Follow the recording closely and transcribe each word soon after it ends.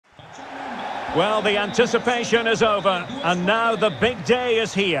Well, the anticipation is over, and now the big day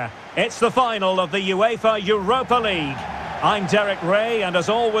is here. It's the final of the UEFA Europa League. I'm Derek Ray, and as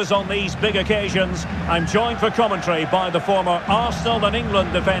always on these big occasions, I'm joined for commentary by the former Arsenal and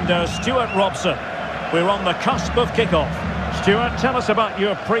England defender, Stuart Robson. We're on the cusp of kickoff. Stuart, tell us about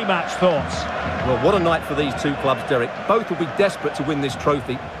your pre-match thoughts. Well, what a night for these two clubs, Derek. Both will be desperate to win this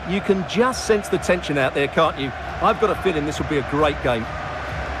trophy. You can just sense the tension out there, can't you? I've got a feeling this will be a great game.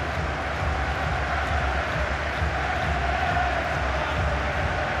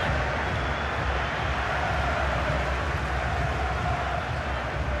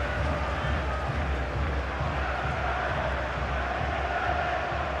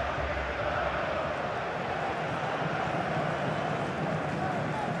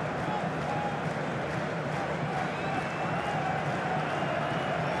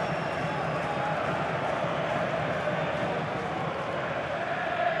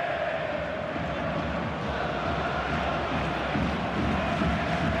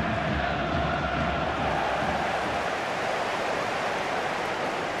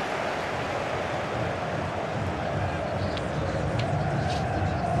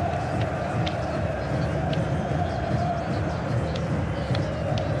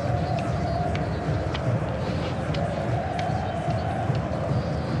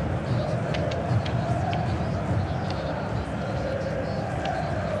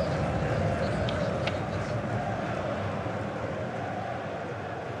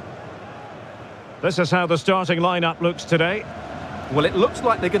 This is how the starting lineup looks today. Well, it looks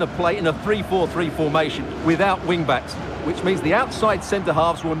like they're going to play in a 3-4-3 formation without wing-backs, which means the outside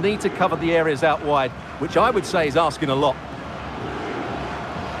centre-halves will need to cover the areas out wide, which I would say is asking a lot.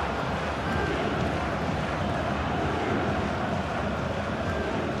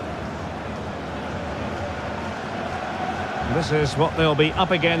 This is what they'll be up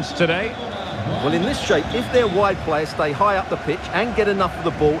against today. Well, in this shape, if their wide players stay high up the pitch and get enough of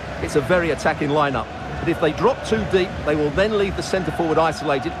the ball, it's a very attacking lineup. But if they drop too deep, they will then leave the centre-forward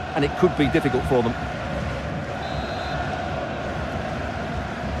isolated, and it could be difficult for them.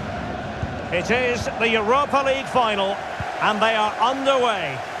 It is the Europa League final, and they are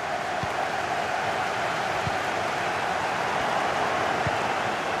underway.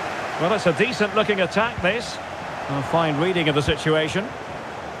 Well, it's a decent-looking attack, this. A fine reading of the situation.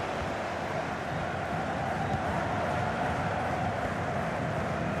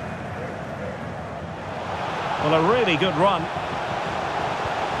 Well, a really good run.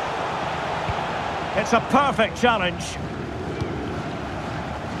 It's a perfect challenge.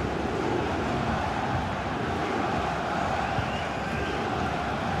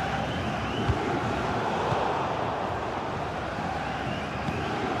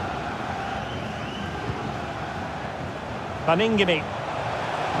 Baningimi.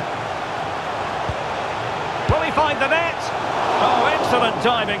 Will he find the net? Oh, excellent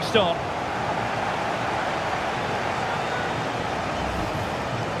diving stop.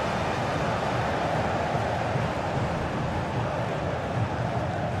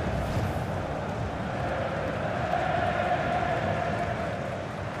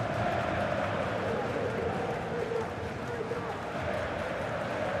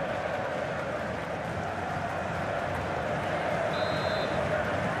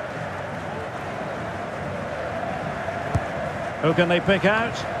 Who can they pick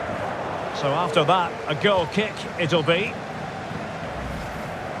out? So after that, a goal kick it'll be.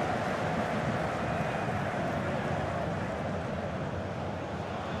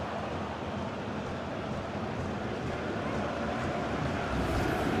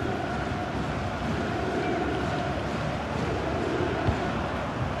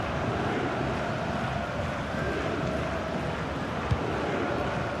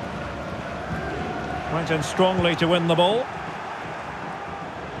 Went in strongly to win the ball.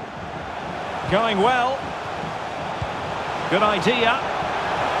 Going well. Good idea.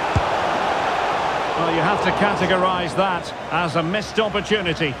 Well, you have to categorise that as a missed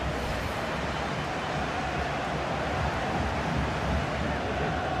opportunity.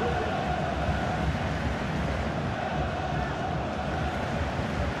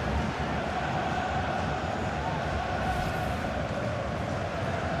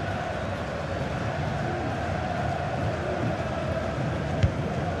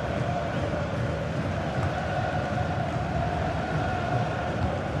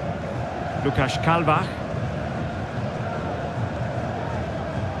 Lukas Kalbach.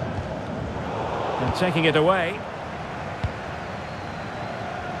 And taking it away.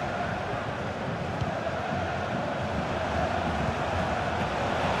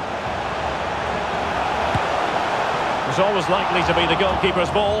 It's always likely to be the goalkeeper's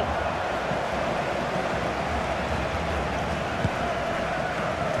ball.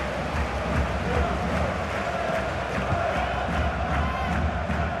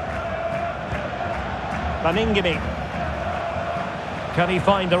 Baningimi. Can he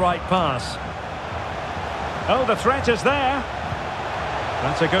find the right pass? Oh, the threat is there.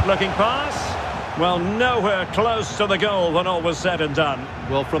 That's a good-looking pass. Well, nowhere close to the goal when all was said and done.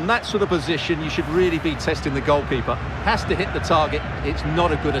 Well, from that sort of position, you should really be testing the goalkeeper. Has to hit the target. It's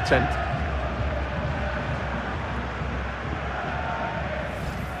not a good attempt.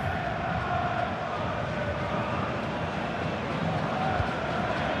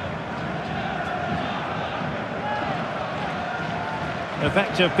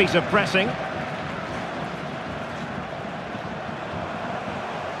 Effective piece of pressing.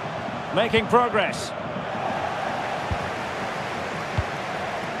 Making progress.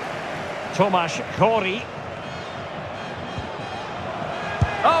 Tomasz Kori.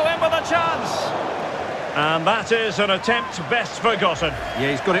 Oh, in with a chance! And that is an attempt best forgotten.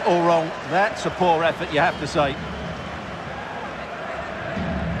 Yeah, he's got it all wrong. That's a poor effort, you have to say.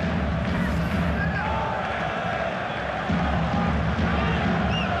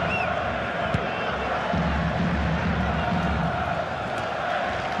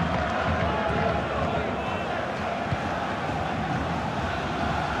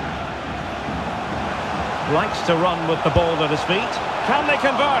 Likes to run with the ball at his feet. Can they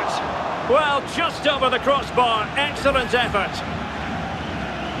convert? Well, just over the crossbar. Excellent effort.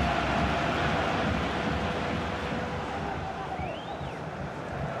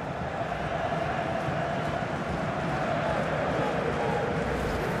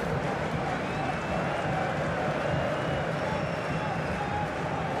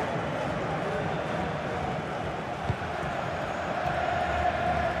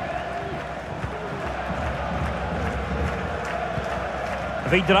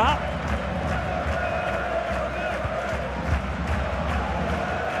 Vidra.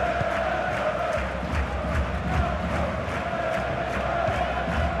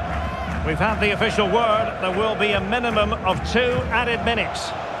 We've had the official word. There will be a minimum of 2 added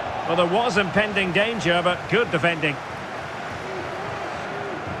minutes. Well, there was impending danger, but good defending.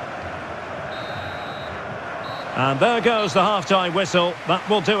 And there goes the half-time whistle. That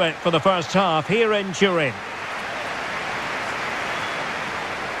will do it for the first half here in Turin.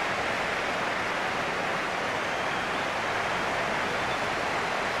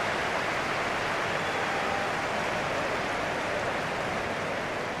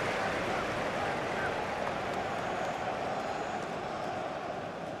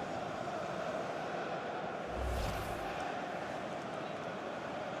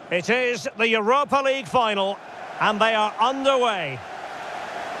 It is the Europa League final, and they are underway.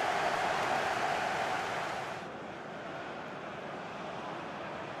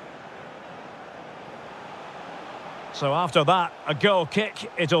 So after that, a goal kick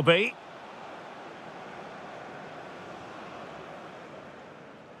it'll be.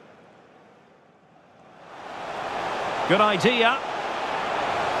 Good idea.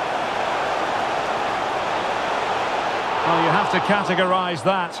 Well, you have to categorise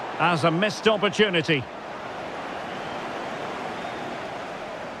that as a missed opportunity.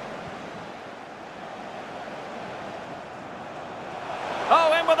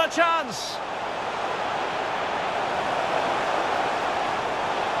 Oh, in with a chance!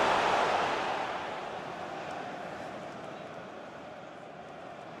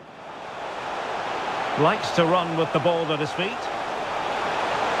 Likes to run with the ball at his feet.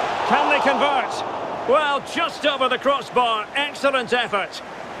 Can they convert? Well, just over the crossbar. Excellent effort.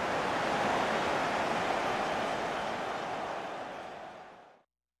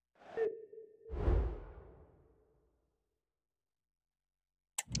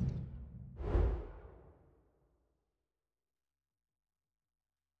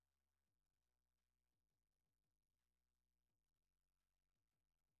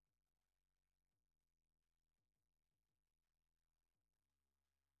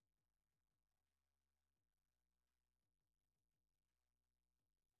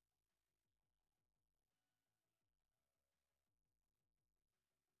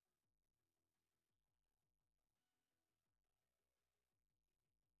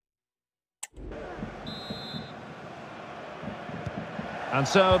 And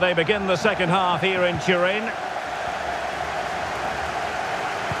so they begin the second half here in Turin.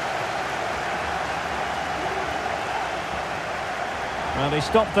 Well, he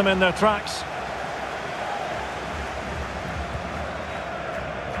stopped them in their tracks.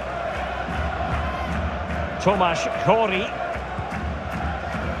 Tomasz Kori.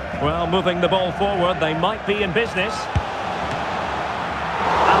 Well, moving the ball forward, they might be in business.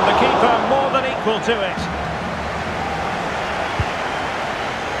 And the keeper more than equal to it.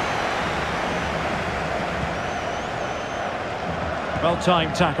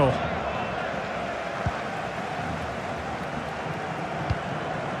 Well-timed tackle.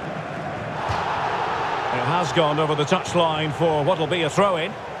 has gone over the touchline for what will be a throw-in.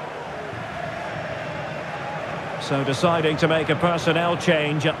 So deciding to make a personnel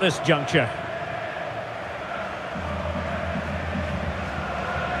change at this juncture.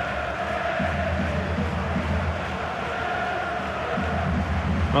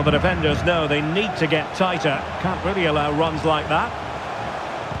 Well, the defenders know they need to get tighter. Can't really allow runs like that.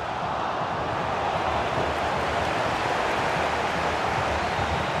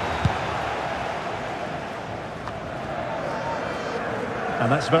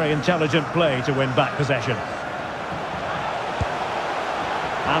 And that's very intelligent play to win back possession.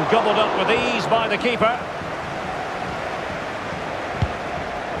 And gobbled up with ease by the keeper.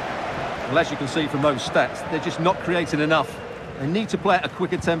 Well, as you can see from those stats, they're just not creating enough. They need to play at a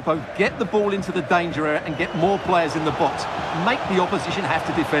quicker tempo, get the ball into the danger area and get more players in the box. Make the opposition have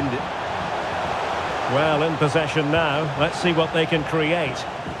to defend it. Well, in possession now. Let's see what they can create.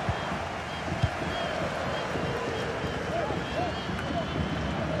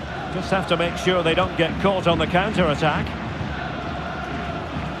 Just have to make sure they don't get caught on the counter-attack.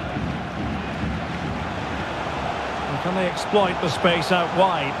 Can they exploit the space out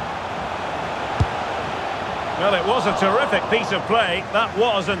wide? Well, it was a terrific piece of play. That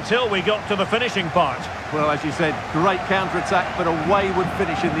was until we got to the finishing part. Well, as you said, great counter-attack, but a wayward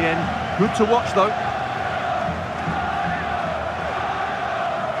finish in the end. Good to watch, though.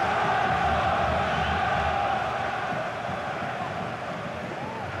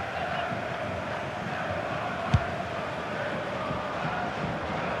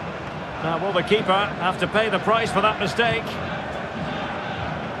 Now, will the keeper have to pay the price for that mistake?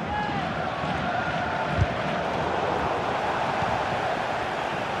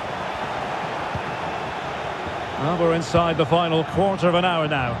 Well, we're inside the final quarter of an hour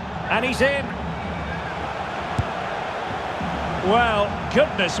now. And he's in. Well,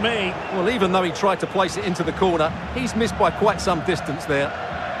 goodness me. Well, even though he tried to place it into the corner, he's missed by quite some distance there.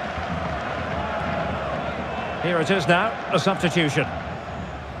 Here it is now, a substitution.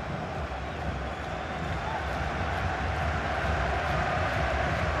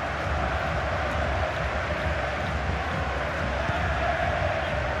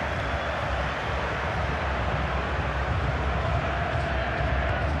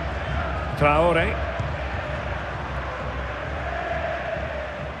 Traore.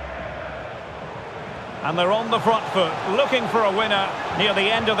 And they're on the front foot, looking for a winner near the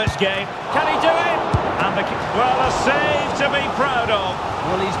end of this game. Can he do it? And well, a save to be proud of.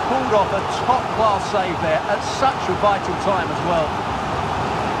 Well, he's pulled off a top-class save there at such a vital time as well.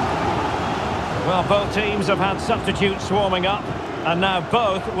 Well, both teams have had substitutes warming up, and now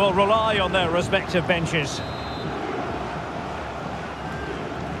both will rely on their respective benches.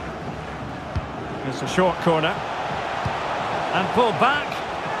 It's a short corner. And pulled back.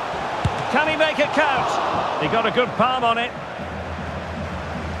 Can he make it count? He got a good palm on it.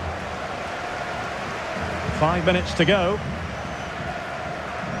 5 minutes to go.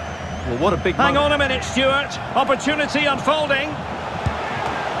 Well, what a big Hang on a minute, Stuart. Opportunity unfolding.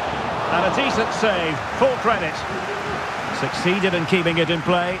 And a decent save. Full credit. Succeeded in keeping it in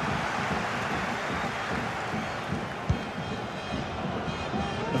play.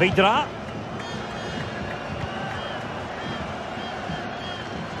 Vidra.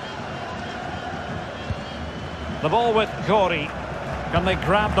 The ball with Gori. Can they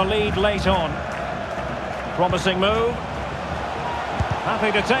grab the lead late on? Promising move.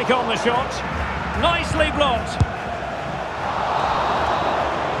 Happy to take on the shot. Nicely blocked.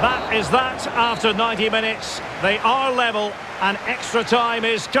 That is that after 90 minutes. They are level and extra time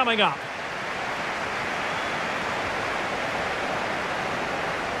is coming up.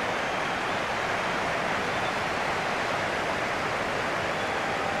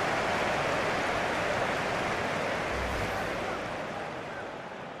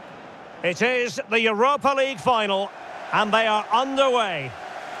 It is the Europa League final, and they are underway.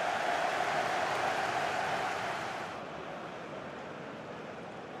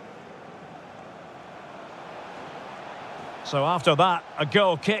 So after that, a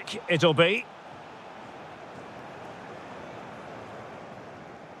goal kick it'll be.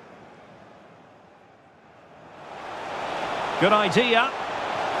 Good idea.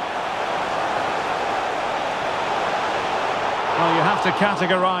 Well, you have to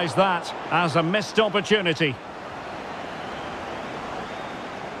categorise that as a missed opportunity.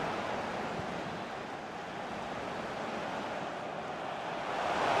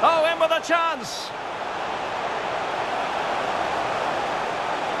 Oh, in with a chance!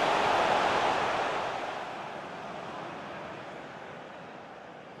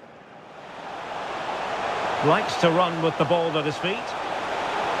 Likes to run with the ball at his feet.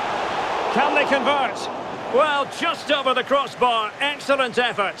 Can they convert? Well, just over the crossbar. Excellent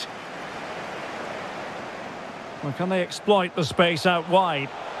effort. Well, can they exploit the space out wide?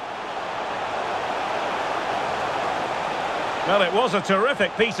 Well, it was a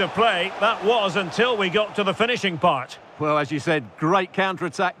terrific piece of play. That was until we got to the finishing part. Well, as you said, great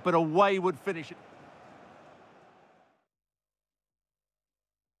counter-attack, but a wayward finish.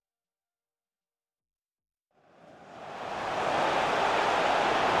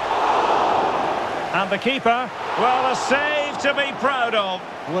 And the keeper, well, a save to be proud of.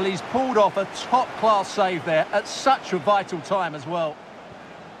 Well, he's pulled off a top-class save there at such a vital time as well.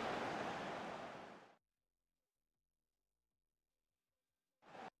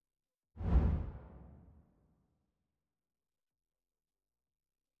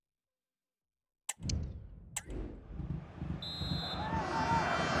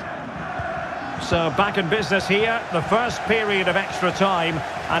 So back in business here, the first period of extra time,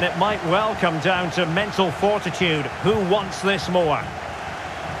 and it might well come down to mental fortitude. Who wants this more?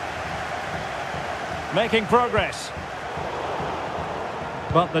 Making progress.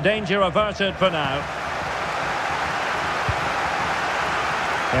 But the danger averted for now.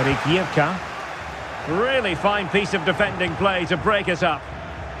 Viktoria. Really fine piece of defending play to break it up.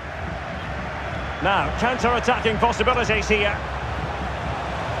 Now, counter-attacking possibilities here.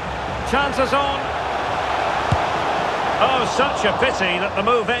 Chances on. Oh, such a pity that the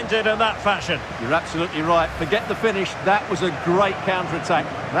move ended in that fashion. You're absolutely right. Forget the finish. That was a great counter-attack.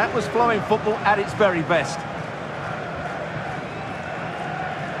 That was flowing football at its very best.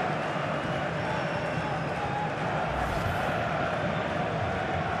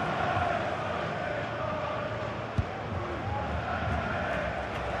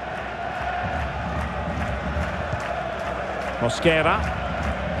 Mosquera.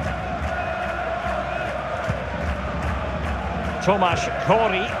 Tomasz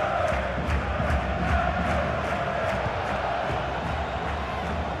Kori.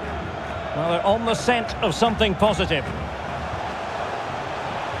 Well, they're on the scent of something positive.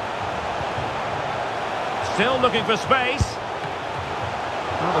 Still looking for space.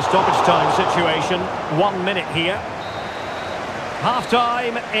 Well, the stoppage time situation, 1 minute here.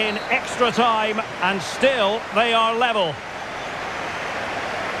 Half-time in extra time, and still they are level.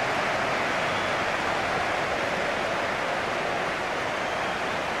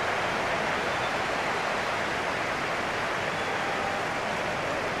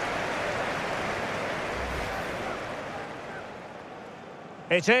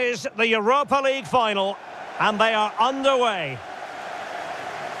 It is the Europa League final, and they are underway.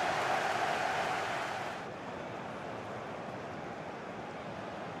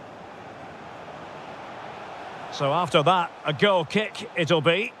 So after that, a goal kick it'll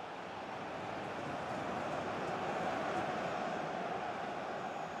be.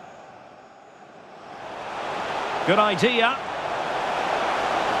 Good idea.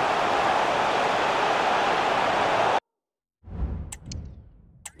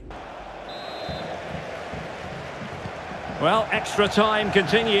 Well, extra time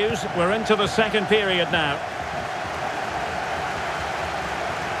continues. We're into the second period now.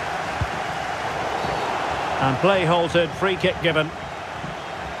 And play halted, free kick given.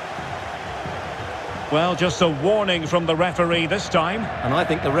 Well, just a warning from the referee this time. And I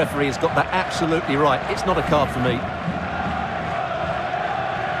think the referee has got that absolutely right. It's not a card for me.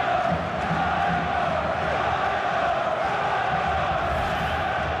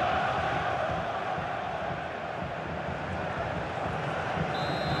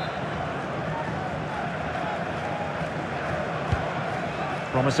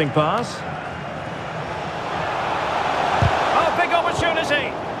 Promising pass. Oh, big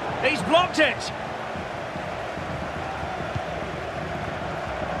opportunity. He's blocked it.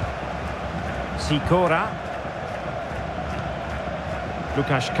 Sikora.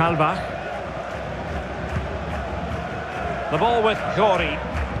 Łukasz Kalbach. The ball with Kori.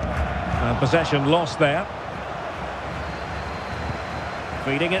 Possession lost there.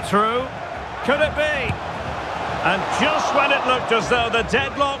 Feeding it through. Could it be? And just when it looked as though the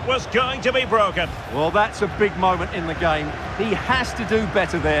deadlock was going to be broken. Well, that's a big moment in the game. He has to do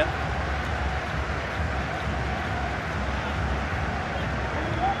better there.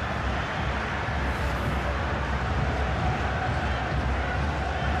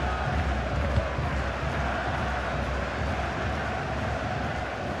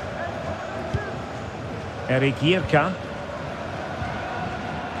 Viktoria.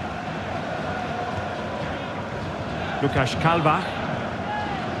 Łukasz Kalbach.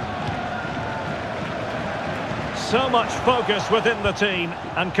 So much focus within the team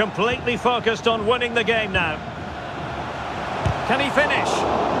and completely focused on winning the game now. Can he finish?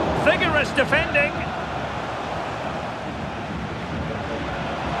 Vigorous defending.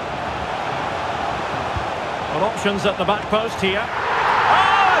 options at the back post here. Oh,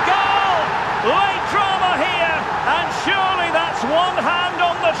 a goal! Late drama here, and surely that's one hand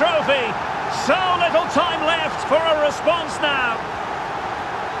on the trophy. So little time left for a response now.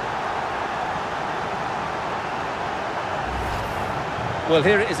 Well,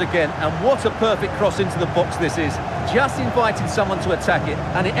 here it is again, and what a perfect cross into the box this is. Just inviting someone to attack it,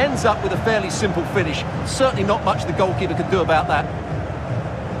 and it ends up with a fairly simple finish. Certainly not much the goalkeeper can do about that.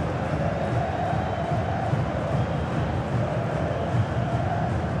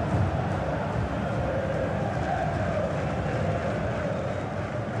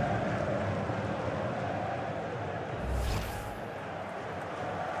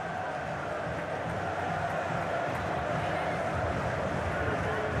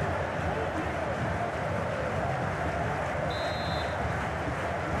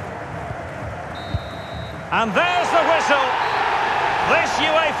 And there's the whistle. This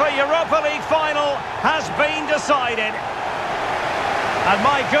UEFA Europa League final has been decided. And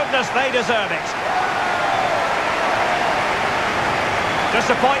my goodness, they deserve it.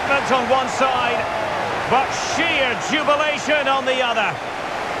 Disappointment on one side, but sheer jubilation on the other.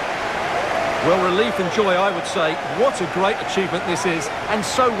 Well, relief and joy, I would say. What a great achievement this is, and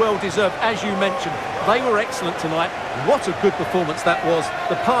so well deserved, as you mentioned. They were excellent tonight. What a good performance that was.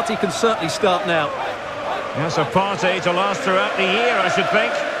 The party can certainly start now. Yes, a party to last throughout the year, I should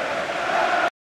think.